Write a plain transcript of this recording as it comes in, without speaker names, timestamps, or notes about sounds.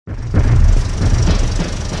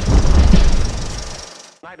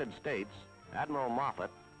United States, Admiral Moffett,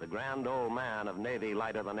 the grand old man of Navy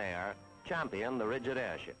lighter than air, championed the rigid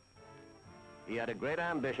airship. He had a great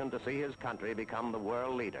ambition to see his country become the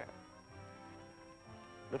world leader.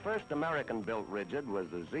 The first American-built rigid was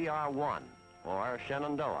the ZR-1, or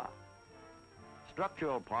Shenandoah.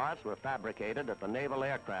 Structural parts were fabricated at the Naval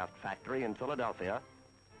Aircraft Factory in Philadelphia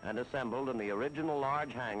and assembled in the original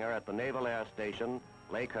large hangar at the Naval Air Station,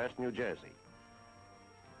 Lakehurst, New Jersey.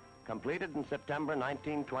 Completed in September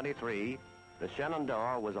 1923, the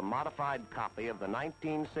Shenandoah was a modified copy of the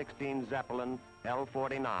 1916 Zeppelin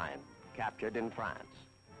L-49, captured in France.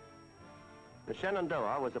 The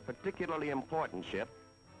Shenandoah was a particularly important ship,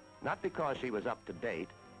 not because she was up to date,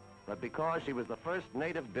 but because she was the first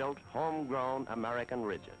native-built, homegrown American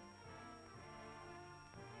rigid.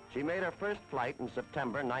 She made her first flight in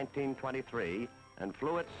September 1923 and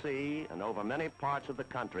flew at sea and over many parts of the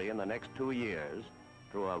country in the next 2 years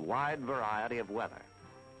through a wide variety of weather.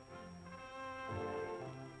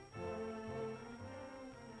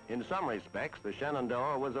 In some respects, the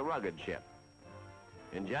Shenandoah was a rugged ship.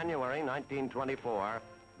 In January 1924,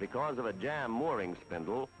 because of a jam mooring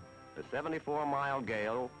spindle, the 74-mile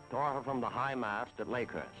gale tore her from the high mast at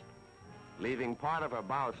Lakehurst, leaving part of her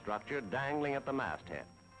bow structure dangling at the masthead.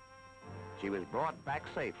 She was brought back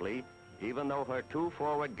safely, even though her 2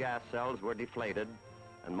 forward gas cells were deflated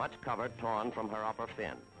and much cover torn from her upper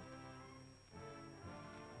fin.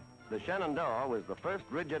 The Shenandoah was the first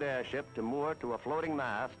rigid airship to moor to a floating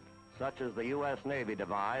mast, such as the U.S. Navy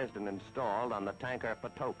devised and installed on the tanker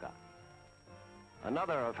Patoka.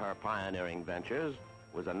 Another of her pioneering ventures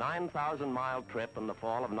was a 9,000-mile trip in the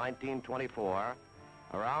fall of 1924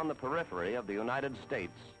 around the periphery of the United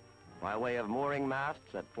States by way of mooring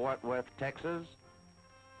masts at Fort Worth, Texas,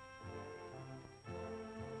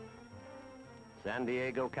 San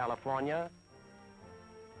Diego, California,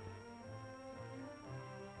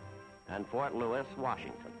 and Fort Lewis,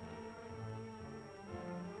 Washington.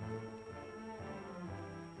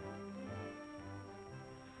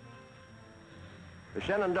 The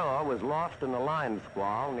Shenandoah was lost in the line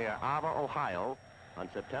squall near Ava, Ohio on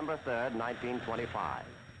September 3rd, 1925.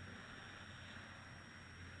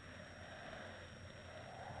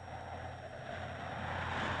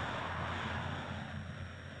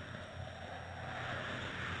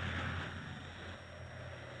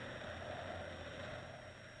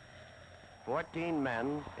 Fourteen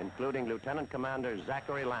men, including Lieutenant Commander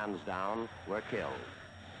Zachary Lansdowne, were killed.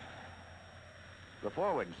 The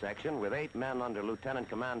forward section, with 8 men under Lieutenant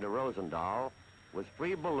Commander Rosendahl, was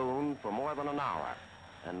free ballooned for more than an hour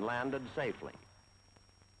and landed safely.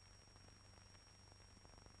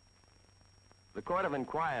 The Court of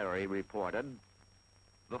Inquiry reported,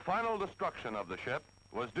 "The final destruction of the ship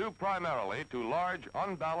was due primarily to large,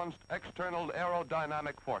 unbalanced external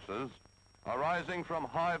aerodynamic forces arising from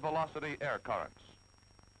high-velocity air currents."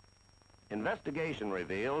 Investigation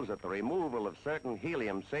reveals that the removal of certain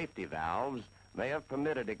helium safety valves may have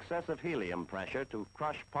permitted excessive helium pressure to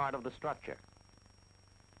crush part of the structure.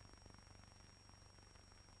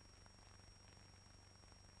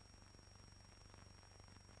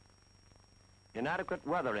 Inadequate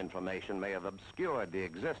weather information may have obscured the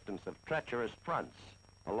existence of treacherous fronts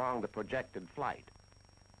along the projected flight.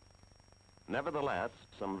 Nevertheless,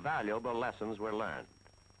 some valuable lessons were learned.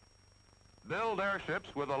 Build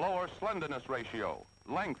airships with a lower slenderness ratio,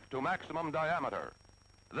 length to maximum diameter.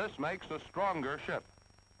 This makes a stronger ship.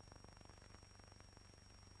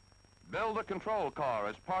 Build a control car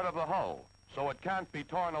as part of the hull, so it can't be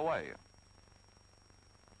torn away.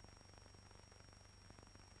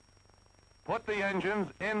 Put the engines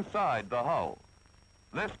inside the hull.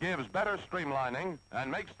 This gives better streamlining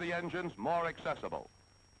and makes the engines more accessible.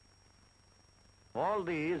 All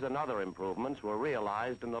these and other improvements were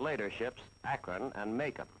realized in the later ships Akron and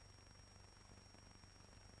Macon.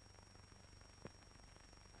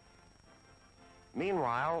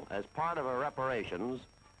 Meanwhile, as part of her reparations,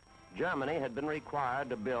 Germany had been required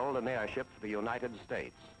to build an airship for the United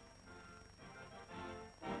States.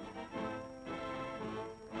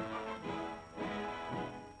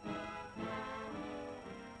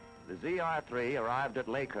 The ZR-3 arrived at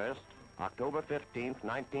Lakehurst October 15,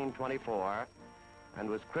 1924, and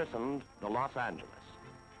was christened the Los Angeles.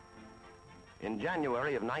 In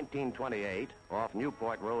January of 1928, off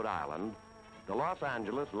Newport, Rhode Island, the Los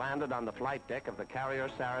Angeles landed on the flight deck of the carrier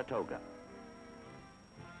Saratoga.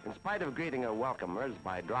 In spite of greeting her welcomers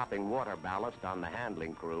by dropping water ballast on the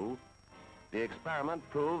handling crew, the experiment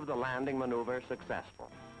proved the landing maneuver successful.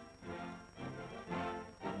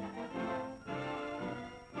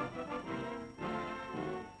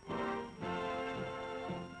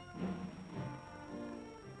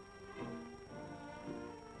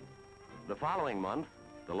 The following month,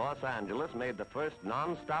 the Los Angeles made the first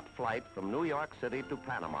non-stop flight from New York City to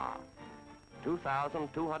Panama.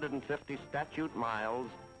 2,250 statute miles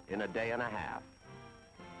in a day and a half.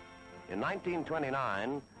 In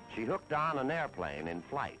 1929, she hooked on an airplane in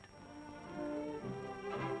flight.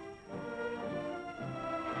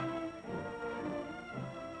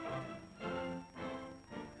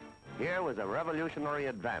 Here was a revolutionary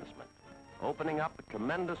advancement, opening up a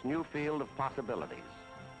tremendous new field of possibilities.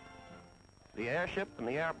 The airship and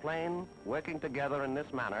the airplane, working together in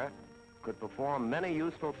this manner, could perform many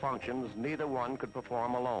useful functions neither one could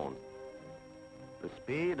perform alone. The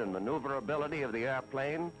speed and maneuverability of the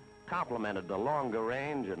airplane complemented the longer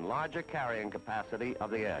range and larger carrying capacity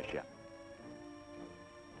of the airship.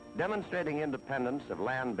 Demonstrating independence of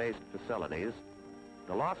land-based facilities,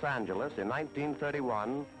 the Los Angeles in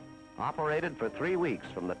 1931 operated for 3 weeks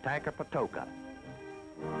from the tanker Patoka.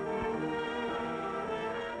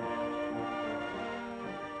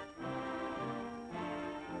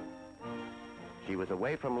 She was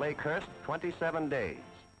away from Lakehurst 27 days,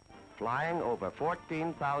 flying over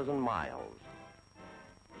 14,000 miles.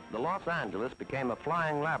 The Los Angeles became a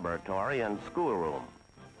flying laboratory and schoolroom,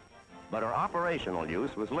 but her operational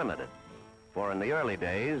use was limited, for in the early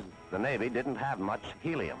days, the Navy didn't have much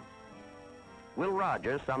helium. Will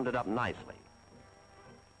Rogers summed it up nicely.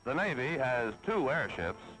 The Navy has 2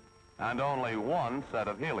 airships and only 1 set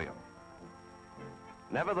of helium.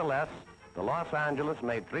 Nevertheless, the Los Angeles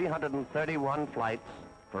made 331 flights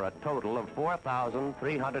for a total of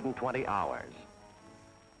 4,320 hours.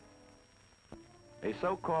 A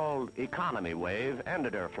so-called economy wave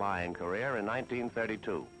ended her flying career in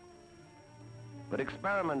 1932. But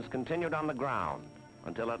experiments continued on the ground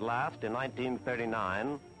until at last in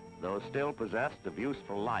 1939, though still possessed of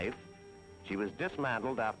useful life, she was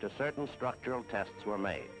dismantled after certain structural tests were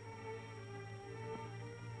made.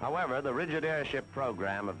 However, the rigid airship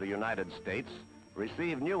program of the United States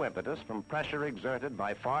received new impetus from pressure exerted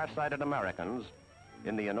by far-sighted Americans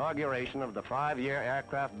in the inauguration of the 5-year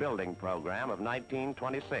aircraft building program of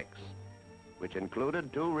 1926, which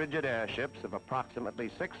included 2 rigid airships of approximately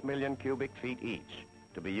 6 million cubic feet each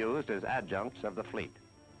to be used as adjuncts of the fleet.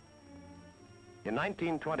 In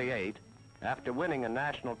 1928, after winning a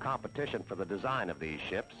national competition for the design of these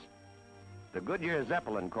ships, the Goodyear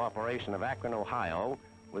Zeppelin Corporation of Akron, Ohio,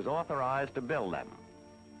 was authorized to build them,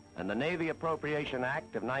 and the Navy Appropriation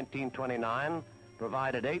Act of 1929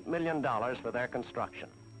 provided $8 million for their construction.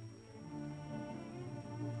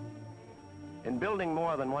 In building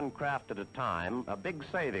more than one craft at a time, a big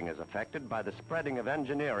saving is effected by the spreading of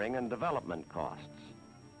engineering and development costs.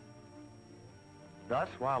 Thus,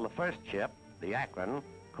 while the first ship, the Akron,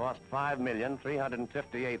 cost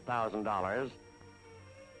 $5,358,000,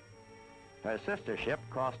 her sister ship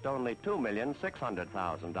cost only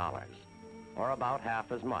 $2,600,000, or about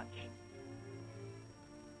half as much.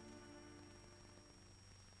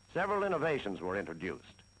 Several innovations were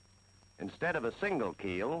introduced. Instead of a single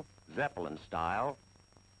keel, Zeppelin style,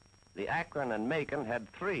 the Akron and Macon had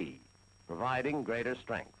 3, providing greater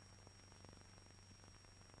strength.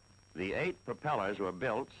 The 8 propellers were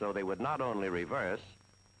built so they would not only reverse,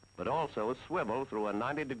 but also swivel through a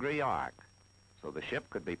 90-degree arc, so the ship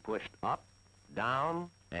could be pushed up, down,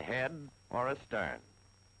 ahead, or astern.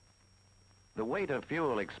 The weight of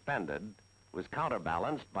fuel expended was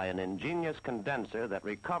counterbalanced by an ingenious condenser that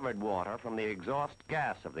recovered water from the exhaust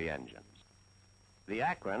gas of the engines. The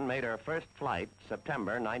Akron made her first flight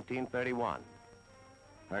September 1931.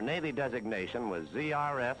 Her Navy designation was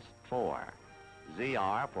ZRS-4.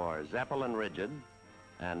 ZR for Zeppelin Rigid,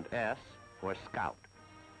 and S for Scout.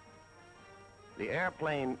 The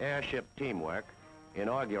airplane-airship teamwork,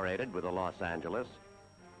 inaugurated with the Los Angeles,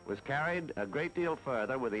 was carried a great deal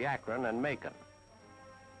further with the Akron and Macon.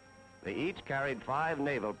 They each carried 5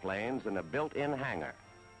 naval planes in a built-in hangar.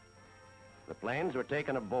 The planes were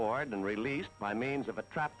taken aboard and released by means of a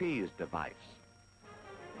trapeze device.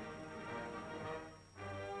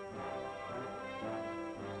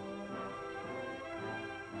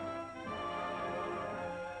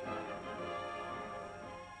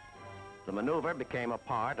 The maneuver became a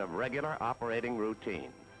part of regular operating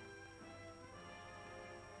routine.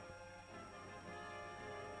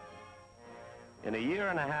 In a year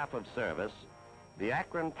and a half of service, the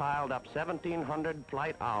Akron piled up 1,700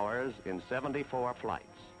 flight hours in 74 flights.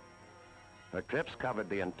 Her trips covered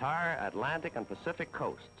the entire Atlantic and Pacific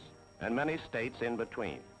coasts and many states in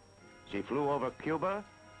between. She flew over Cuba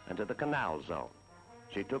and to the Canal Zone.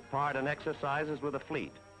 She took part in exercises with the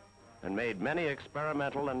fleet and made many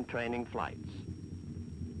experimental and training flights.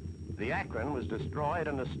 The Akron was destroyed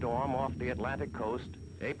in a storm off the Atlantic coast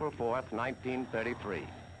April 4th, 1933.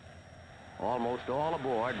 almost all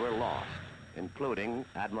aboard were lost, including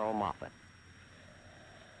Admiral Moffett.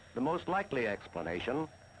 The most likely explanation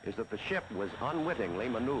is that the ship was unwittingly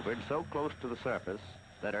maneuvered so close to the surface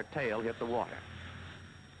that her tail hit the water.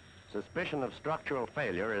 Suspicion of structural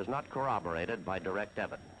failure is not corroborated by direct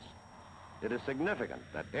evidence. It is significant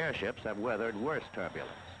that airships have weathered worse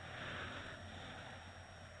turbulence.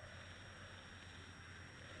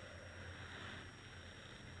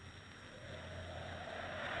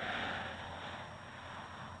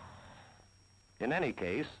 In any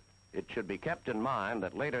case, it should be kept in mind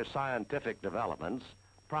that later scientific developments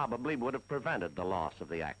probably would have prevented the loss of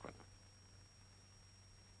the Akron.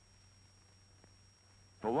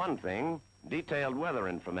 For one thing, detailed weather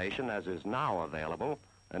information, as is now available,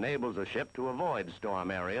 enables a ship to avoid storm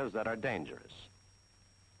areas that are dangerous.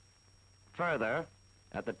 Further,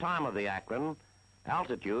 at the time of the Akron,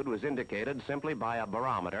 altitude was indicated simply by a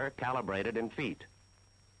barometer calibrated in feet.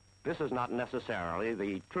 This is not necessarily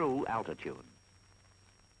the true altitude.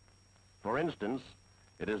 For instance,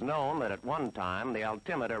 it is known that at one time the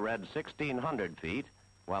altimeter read 1,600 feet,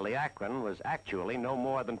 while the Akron was actually no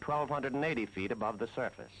more than 1,280 feet above the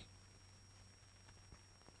surface.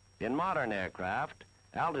 In modern aircraft,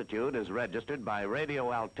 altitude is registered by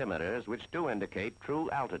radio altimeters which do indicate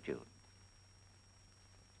true altitude.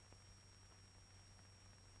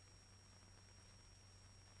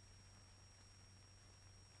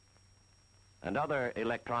 And other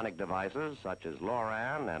electronic devices, such as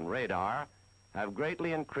LORAN and radar, have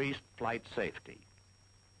greatly increased flight safety.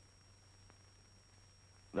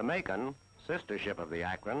 The Macon, sister ship of the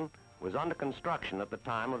Akron, was under construction at the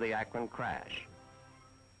time of the Akron crash.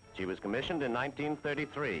 She was commissioned in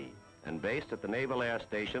 1933 and based at the Naval Air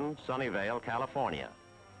Station, Sunnyvale, California,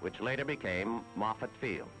 which later became Moffett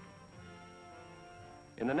Field.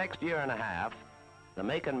 In the next year and a half, the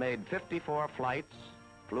Macon made 54 flights,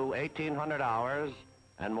 flew 1,800 hours,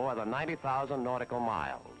 and more than 90,000 nautical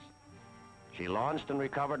miles. She launched and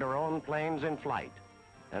recovered her own planes in flight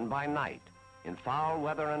and by night, in foul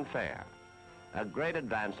weather and fair, a great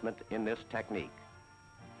advancement in this technique.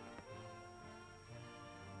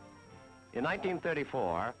 In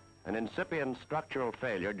 1934, an incipient structural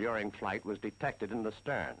failure during flight was detected in the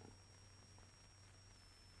stern.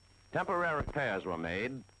 Temporary repairs were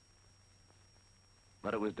made,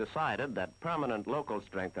 but it was decided that permanent local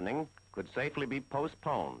strengthening could safely be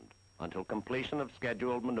postponed until completion of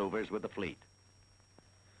scheduled maneuvers with the fleet.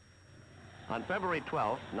 On February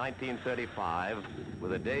 12, 1935,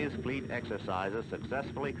 with a day's fleet exercises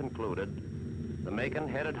successfully concluded, the Macon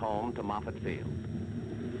headed home to Moffett Field.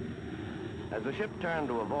 As the ship turned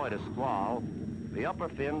to avoid a squall, the upper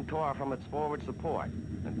fin tore from its forward support,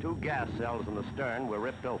 and 2 gas cells in the stern were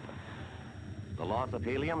ripped open. The loss of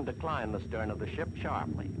helium declined the stern of the ship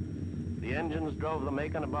sharply. The engines drove the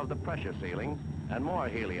Macon above the pressure ceiling, and more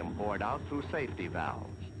helium poured out through safety valves.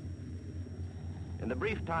 In the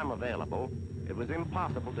brief time available, it was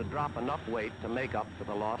impossible to drop enough weight to make up for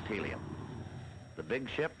the lost helium. The big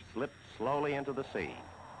ship slipped slowly into the sea.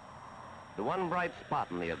 The one bright spot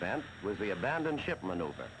in the event was the abandoned ship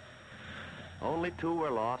maneuver. Only 2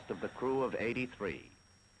 were lost of the crew of 83.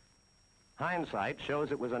 Hindsight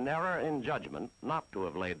shows it was an error in judgment not to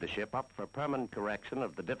have laid the ship up for permanent correction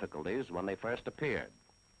of the difficulties when they first appeared.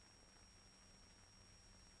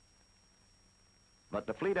 But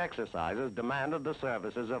the fleet exercises demanded the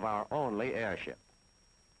services of our only airship.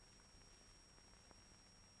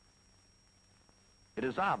 It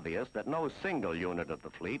is obvious that no single unit of the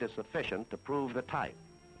fleet is sufficient to prove the type.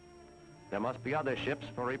 There must be other ships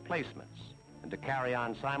for replacements and to carry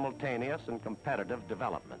on simultaneous and competitive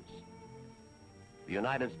developments. The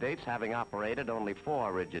United States, having operated only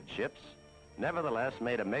 4 rigid ships, nevertheless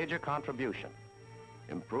made a major contribution,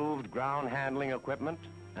 improved ground handling equipment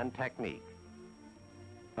and technique.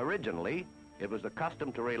 Originally, it was the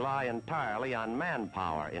custom to rely entirely on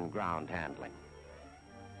manpower in ground handling.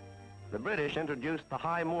 The British introduced the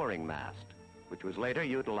high mooring mast, which was later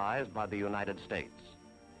utilized by the United States.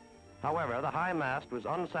 However, the high mast was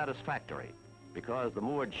unsatisfactory because the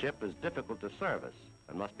moored ship is difficult to service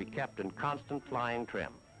and must be kept in constant flying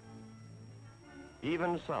trim.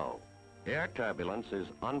 Even so, air turbulence is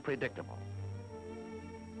unpredictable.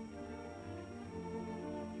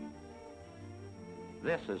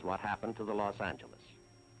 This is what happened to the Los Angeles.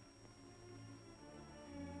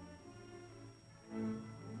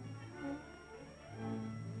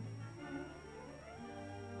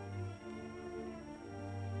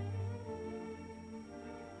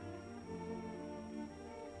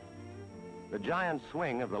 The giant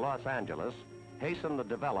swing of the Los Angeles hastened the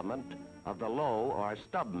development of the low or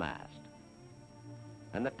stub mast.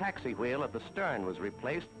 and the taxi wheel at the stern was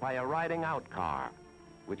replaced by a riding-out car,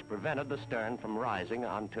 which prevented the stern from rising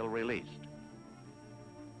until released.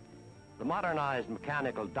 The modernized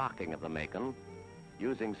mechanical docking of the Macon,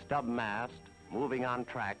 using stub mast, moving on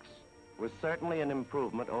tracks, was certainly an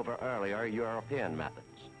improvement over earlier European methods.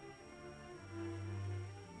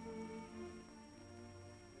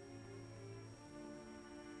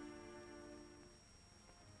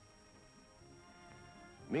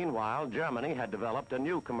 Meanwhile, Germany had developed a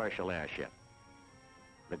new commercial airship.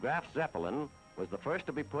 The Graf Zeppelin was the first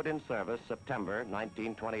to be put in service September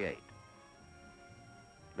 1928.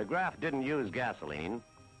 The Graf didn't use gasoline.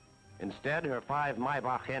 Instead, her 5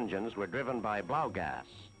 Maybach engines were driven by Blaugas,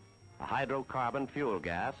 a hydrocarbon fuel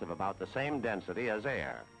gas of about the same density as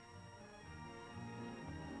air.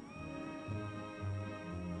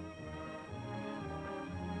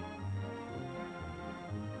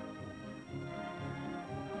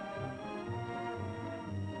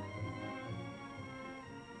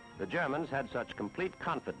 The Germans had such complete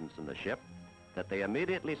confidence in the ship that they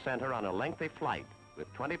immediately sent her on a lengthy flight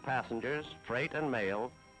with 20 passengers, freight and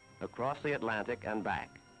mail, across the Atlantic and back.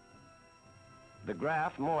 The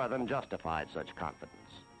Graf more than justified such confidence.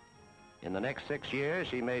 In the next 6 years,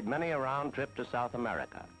 she made many a round trip to South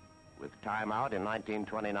America, with time out in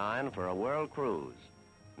 1929 for a world cruise,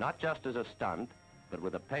 not just as a stunt, but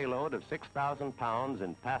with a payload of 6,000 pounds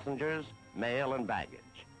in passengers, mail and baggage.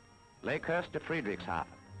 Lakehurst to Friedrichshafen.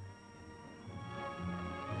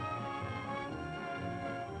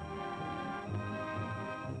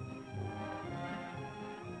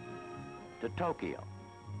 To Tokyo.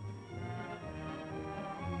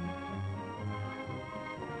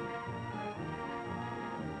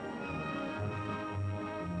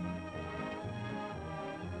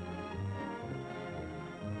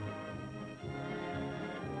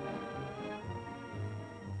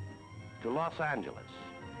 To Los Angeles.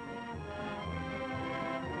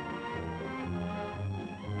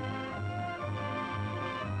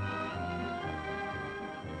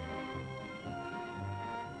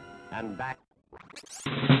 And back.